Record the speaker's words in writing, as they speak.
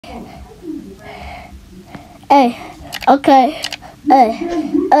Okay. Okay.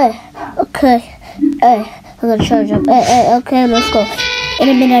 I'm gonna charge up. Okay, let's go. In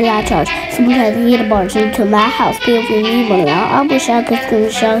a minute, I charge. Someone has to get a barge into my house. Feel free to one out. I wish I could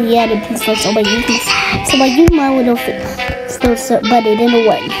screenshot. He had a piece of somebody used my little still, but it didn't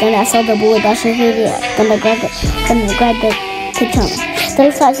work. Then I saw the boy dashing through the air. Then I grabbed the kitchen.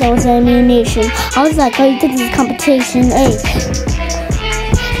 Then I saw his ammunition. I was like, oh, you think this is competition? Hey.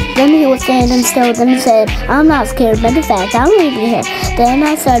 Then he was standing still. Then he said, I'm not scared. Matter of fact, I'm leaving here. Then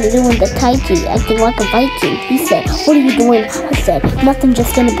I started doing the Tai Chi, acting like a Viking. He said, what are you doing? I said, nothing,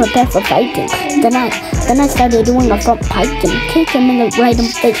 just gonna prepare for fighting. Then I started doing a front pike and kicked him right in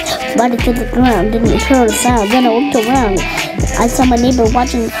the face, brought it to the ground, didn't hear the sound. Then I looked around. I saw my neighbor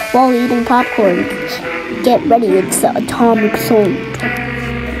watching while eating popcorn. Get ready, it's the atomic sword.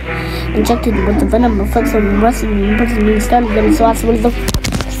 Injected with the venom of flex and rusting and prison me started them, so I was the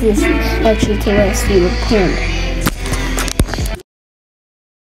this extraterrestrial planet.